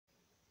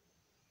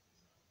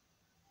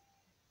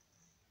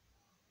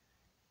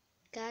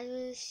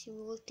Guys,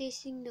 we're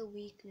testing the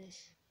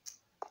weakness.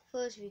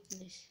 First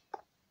weakness.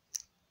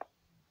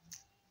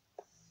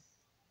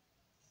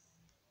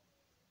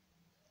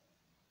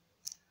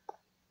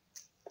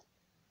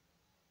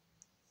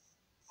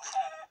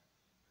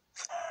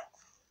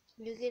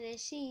 You can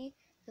see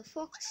the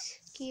fox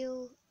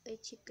kill a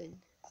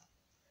chicken.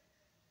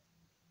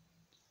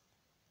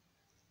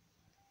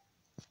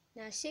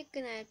 Now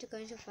second, I have to go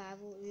in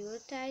survival. We will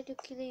try to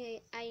killing an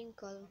iron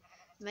column.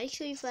 Make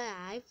sure if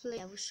I play,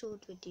 I will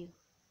shoot with you.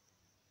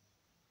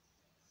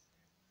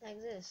 Like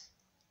this.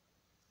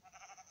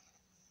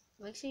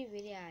 Make sure you're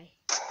very high.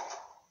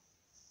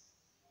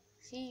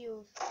 See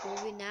you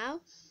moving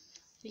now.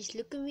 He's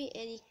looking at me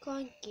and he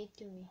can't get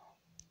to me.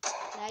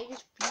 Now I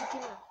just beat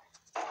him up.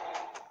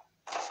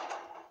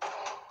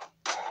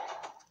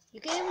 You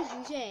can always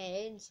use your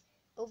hands.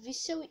 It will be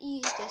so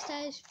easy. This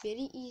time it's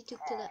very easy to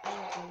kill an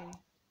iron golem.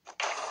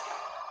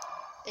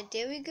 And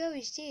there we go,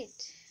 he's dead.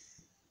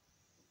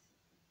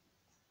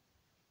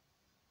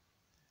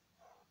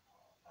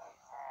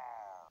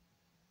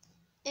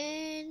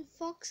 And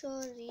fox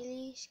are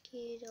really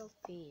scared of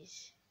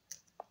bees.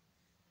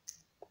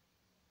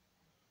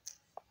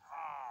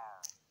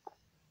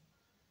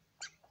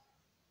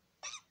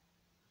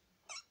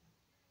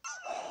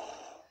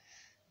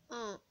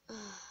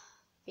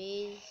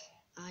 Bees,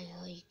 I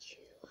like you.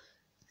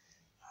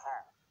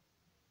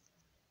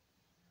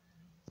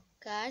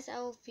 Guys,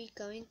 I will be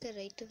going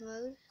creative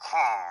mode,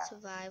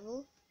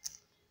 survival.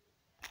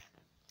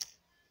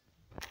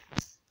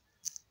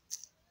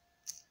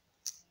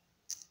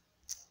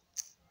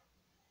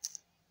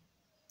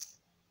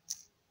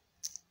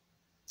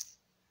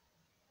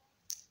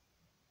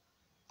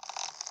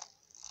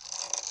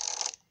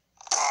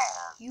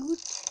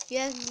 You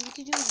have need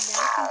to do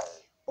nothing.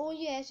 All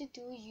you have to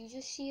do is use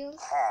your shield.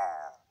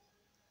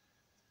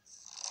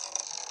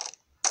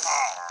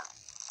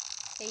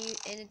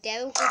 And the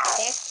devil will go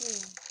back to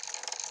him.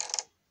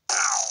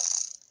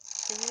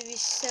 It will be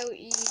so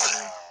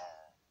easy.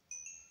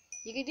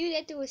 You can do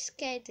that to a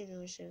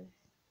skeleton also.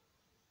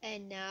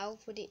 And now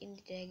for the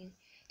Ender Dragon.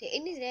 The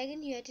Ender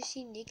Dragon you have to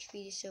see next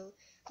video. So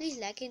please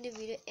like in the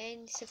video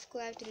and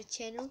subscribe to the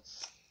channel.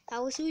 I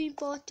will see you in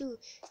part 2.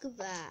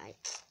 Goodbye.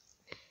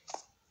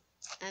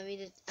 I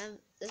mean,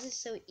 this is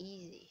so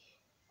easy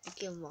to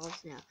kill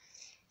mobs now.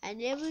 I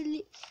never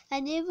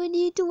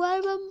need to worry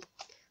about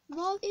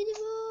mobs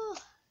anymore.